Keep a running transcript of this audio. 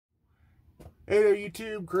Hey there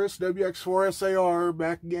YouTube, Chris, WX4SAR,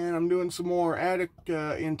 back again. I'm doing some more attic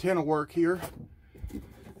antenna work here.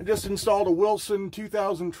 I just installed a Wilson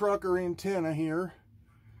 2000 trucker antenna here,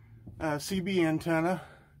 CB antenna.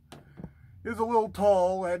 It's a little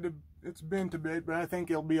tall, it's bent a bit, but I think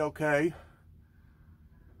it'll be okay.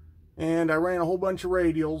 And I ran a whole bunch of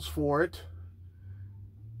radials for it.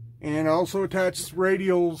 And I also attached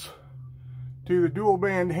radials to the dual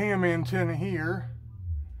band ham antenna here,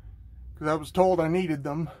 because I was told I needed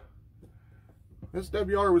them. This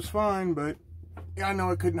WR was fine, but yeah, I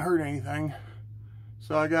know it couldn't hurt anything.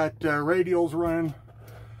 So I got radials running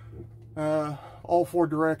all four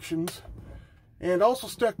directions. And also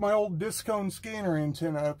stuck my old discone scanner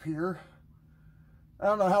antenna up here. I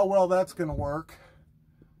don't know how well that's going to work,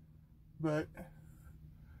 but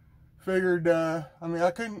figured, I mean,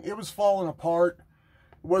 it was falling apart.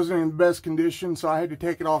 It wasn't in the best condition, so I had to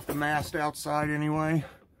take it off the mast outside anyway.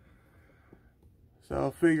 So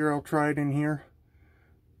I figure I'll try it in here.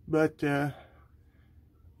 But, yeah,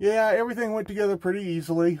 everything went together pretty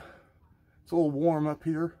easily. It's a little warm up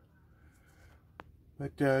here.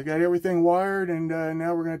 But, got everything wired, and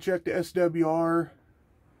now we're going to check the SWR.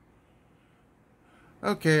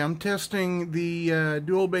 Okay, I'm testing the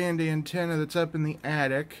dual band antenna that's up in the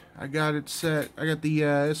attic. I got it set, I got the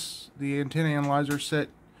antenna analyzer set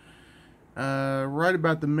right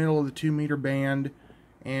about the middle of the 2 meter band.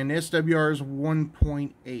 And SWR is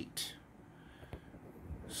 1.8,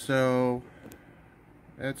 so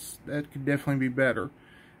that could definitely be better.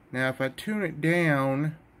 Now if I tune it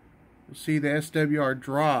down, you'll see the SWR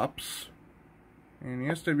drops, and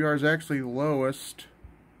the SWR is actually the lowest,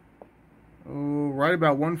 right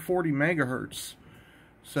about 140 megahertz.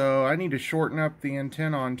 So I need to shorten up the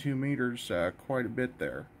antenna on 2 meters quite a bit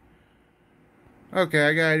there. Okay,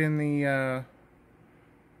 I got it in the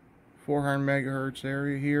 400 megahertz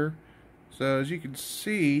area here. So as you can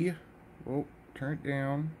see, turn it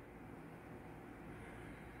down.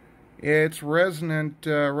 It's resonant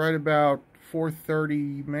right about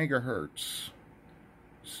 430 megahertz.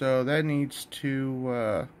 So that needs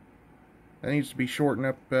to be shortened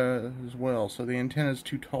up as well. So the antenna is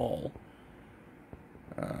too tall.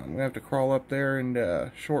 I'm gonna have to crawl up there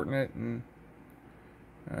and shorten it, and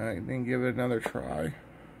then give it another try.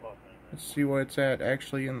 Let's see what it's at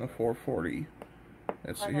actually in the 440.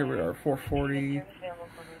 Here we are, 440.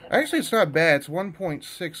 Actually, it's not bad. It's 1.6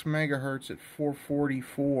 megahertz at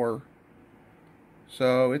 444.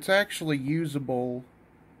 So it's actually usable.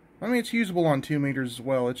 I mean, it's usable on 2 meters as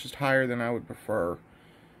well. It's just higher than I would prefer.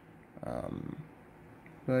 But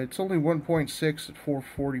it's only 1.6 at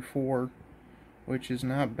 444, which is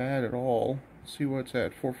not bad at all. Let's see what's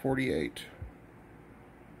at 448.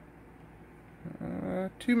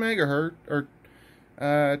 2 megahertz, or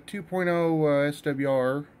 2.0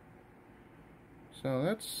 SWR. So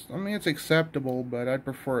that's, I mean, it's acceptable, but I'd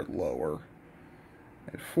prefer it lower.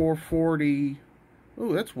 At 440,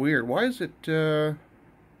 ooh, that's weird. Why is it,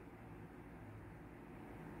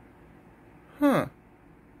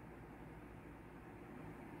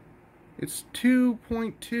 It's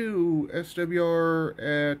 2.2 SWR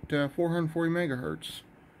at 440 megahertz.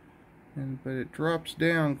 But it drops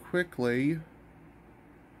down quickly.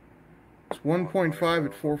 It's 1.5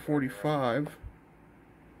 at 445.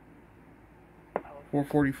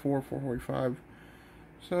 444, 445.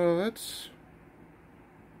 So that's...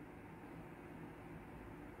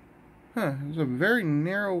 there's a very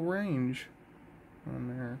narrow range on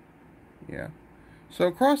there. Yeah. So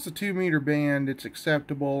across the 2 meter band it's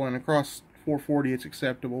acceptable, and across 440 it's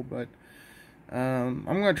acceptable, but I'm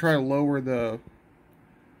going to try to lower the...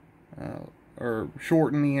 or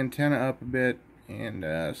shorten the antenna up a bit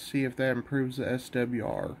and see if that improves the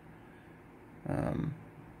SWR.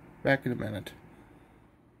 Back in a minute.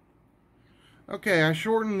 Okay, I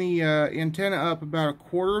shortened the antenna up about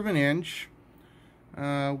 1/4 of an inch.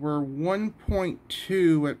 We're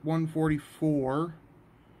 1.2 at 144.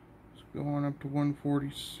 Let's go on up to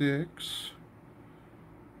 146.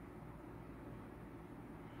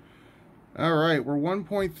 Alright, we're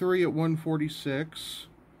 1.3 at 146.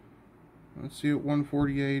 Let's see what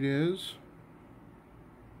 148 is.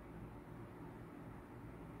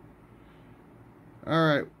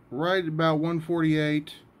 Alright, right about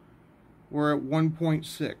 148, we're at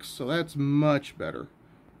 1.6, so that's much better.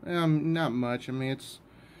 Not much, I mean it's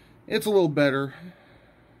a little better,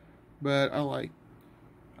 but I like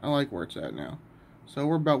where it's at now. So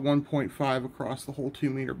we're about 1.5 across the whole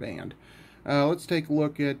 2 meter band. Let's take a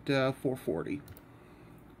look at 440.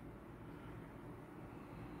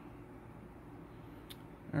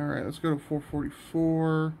 Alright, let's go to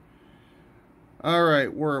 444.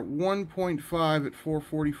 Alright, we're at 1.5 at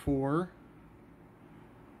 444.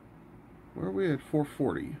 Where are we at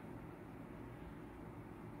 440?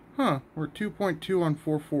 Huh, we're 2.2 on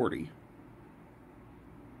 440.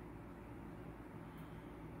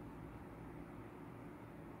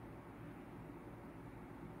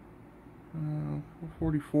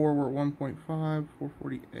 444, we're at 1.5,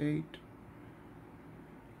 448,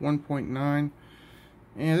 1.9.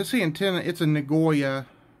 And this is the antenna, it's a Nagoya,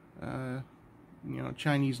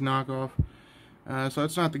 Chinese knockoff. So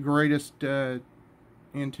it's not the greatest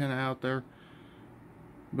antenna out there.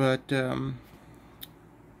 But, I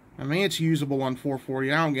mean, it's usable on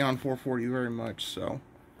 440. I don't get on 440 very much, so.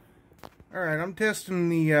 Alright, I'm testing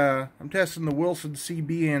the Wilson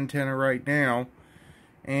CB antenna right now.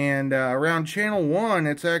 And around channel 1,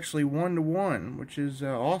 it's actually 1-to-1, which is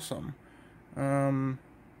awesome. Let's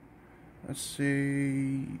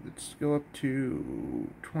see, let's go up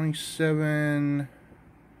to 27.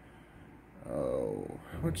 Oh,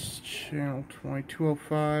 what's channel 20?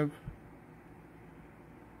 205.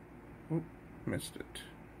 Oop, missed it.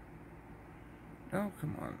 Oh,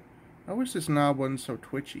 come on. I wish this knob wasn't so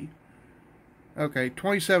twitchy. Okay,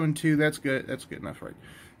 27.2, that's good. That's good enough, right?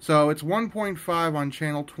 So it's 1.5 on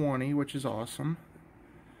channel 20, which is awesome.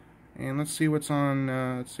 And let's see what's on,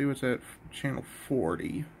 let's see what's at channel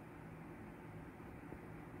 40.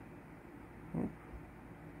 Oh,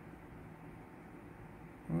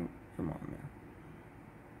 oh come on now.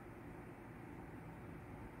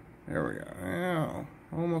 There we go. Ow,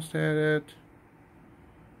 almost had it.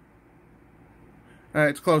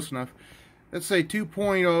 It's close enough. Let's say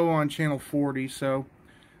 2.0 on channel 40, so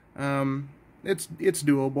it's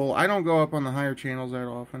doable. I don't go up on the higher channels that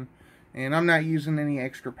often, and I'm not using any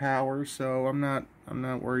extra power, so I'm not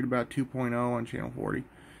worried about 2.0 on channel 40.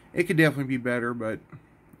 It could definitely be better, but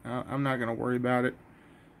I'm not going to worry about it.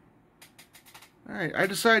 Alright, I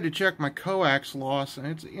decided to check my coax loss, and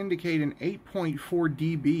it's indicating 8.4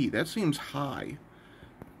 dB. That seems high.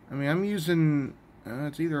 I mean, I'm using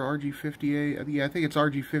it's either RG58. Yeah, I think it's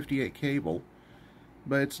RG58 cable,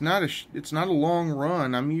 but it's not a long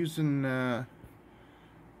run. I'm using oh,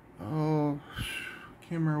 I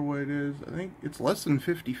can't remember what it is. I think it's less than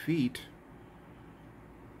 50 feet.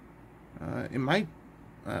 It might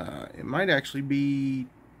actually be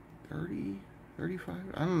 30, 35.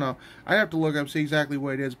 I don't know. I'd have to look up, see exactly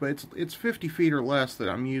what it is, but it's 50 feet or less that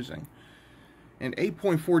I'm using. And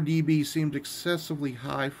 8.4 dB seems excessively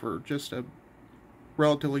high for just a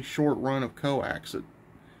relatively short run of coax at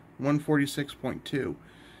 146.2.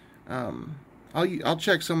 I'll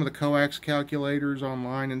check some of the coax calculators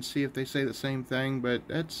online and see if they say the same thing, but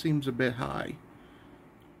that seems a bit high.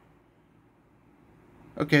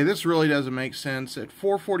 Okay, this really doesn't make sense. At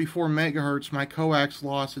 444 megahertz, my coax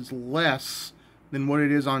loss is less than what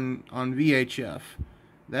it is on VHF.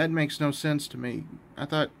 That makes no sense to me. I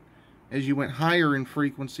thought as you went higher in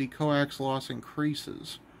frequency, coax loss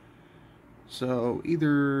increases. So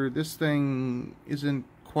either this thing isn't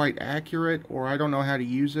quite accurate, or I don't know how to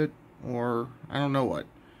use it, or I don't know what.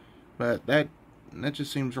 But that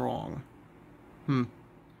just seems wrong.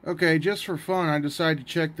 Okay, just for fun, I decided to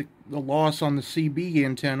check the loss on the CB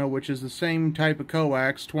antenna, which is the same type of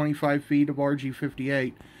coax, 25 feet of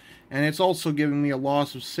RG58. And it's also giving me a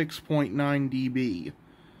loss of 6.9 dB.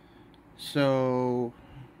 So,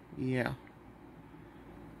 yeah.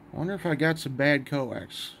 I wonder if I got some bad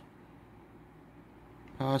coax.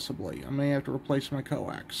 Possibly. I may have to replace my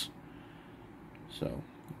coax. So,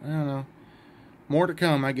 I don't know. More to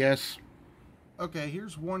come, I guess. Okay,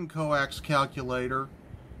 here's one coax calculator.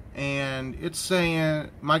 And it's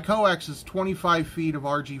saying my coax is 25 feet of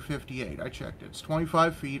RG58. I checked it. It's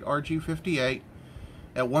 25 feet RG58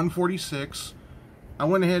 at 146. I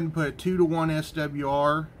went ahead and put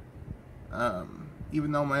 2-to-1 SWR.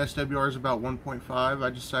 Even though my SWR is about 1.5, I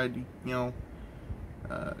decided to,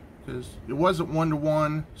 because it wasn't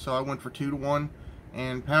 1-to-1, so I went for 2-to-1,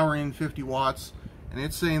 and power in 50 watts. And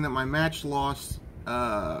it's saying that my matched loss,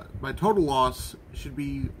 my total loss should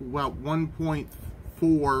be about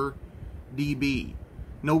 1.4 dB,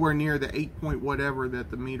 nowhere near the 8 point whatever that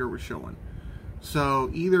the meter was showing. So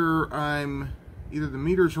either the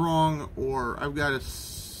meter's wrong, or I've got a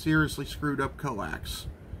seriously screwed up coax.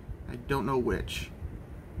 I don't know which.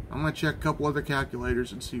 I'm going to check a couple other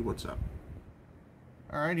calculators and see what's up.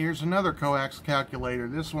 Alright, here's another coax calculator.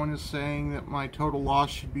 This one is saying that my total loss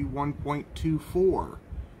should be 1.24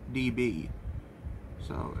 dB.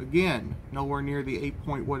 So again, nowhere near the 8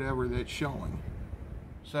 point whatever that's showing.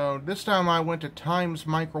 So this time I went to Times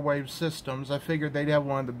Microwave Systems. I figured they'd have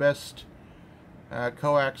one of the best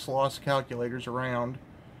coax loss calculators around.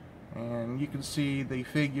 And you can see the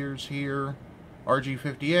figures here.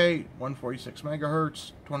 RG58, 146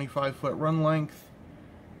 megahertz, 25 foot run length.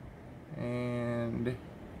 and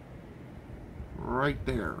right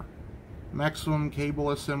there. Maximum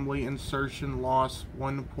cable assembly insertion loss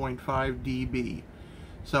 1.5 dB.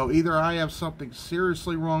 So either I have something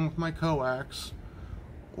seriously wrong with my coax,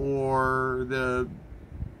 or the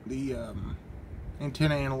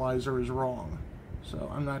antenna analyzer is wrong. So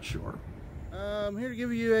I'm not sure. I'm here to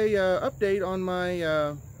give you a update on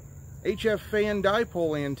my HF fan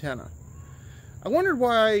dipole antenna. I wondered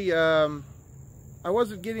why I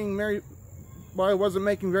wasn't making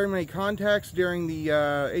very many contacts during the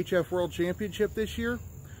HF World Championship this year.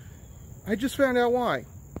 I just found out why.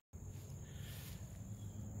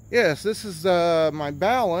 Yes, this is my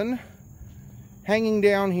balun hanging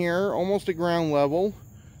down here almost at ground level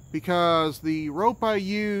because the rope I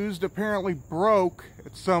used apparently broke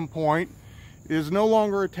at some point. It is no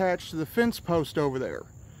longer attached to the fence post over there.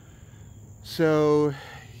 So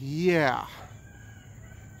yeah,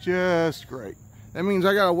 just great. That means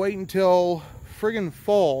I gotta wait until friggin'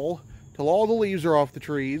 fall, till all the leaves are off the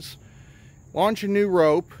trees, launch a new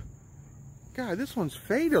rope. God, this one's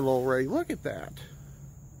faded already. Look at that.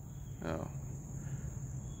 Oh.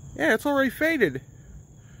 Yeah, it's already faded.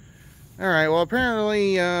 Alright, well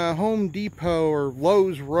apparently Home Depot or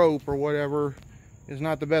Lowe's rope or whatever is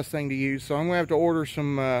not the best thing to use, so I'm going to have to order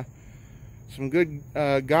some good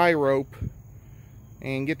guy rope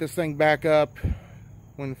and get this thing back up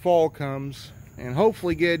when fall comes, and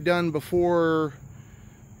hopefully get it done before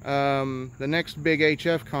the next big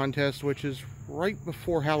HF contest, which is right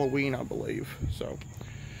before Halloween, I believe. So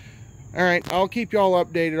alright, I'll keep y'all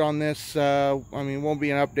updated on this. I mean, it won't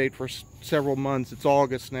be an update for several months. It's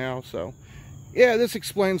August now, so yeah, this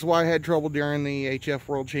explains why I had trouble during the HF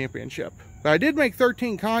World Championship. But I did make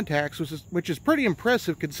 13 contacts, which is pretty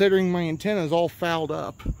impressive considering my antenna is all fouled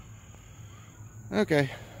up. Okay,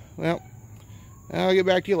 well, I'll get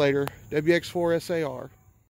back to you later. WX4SAR.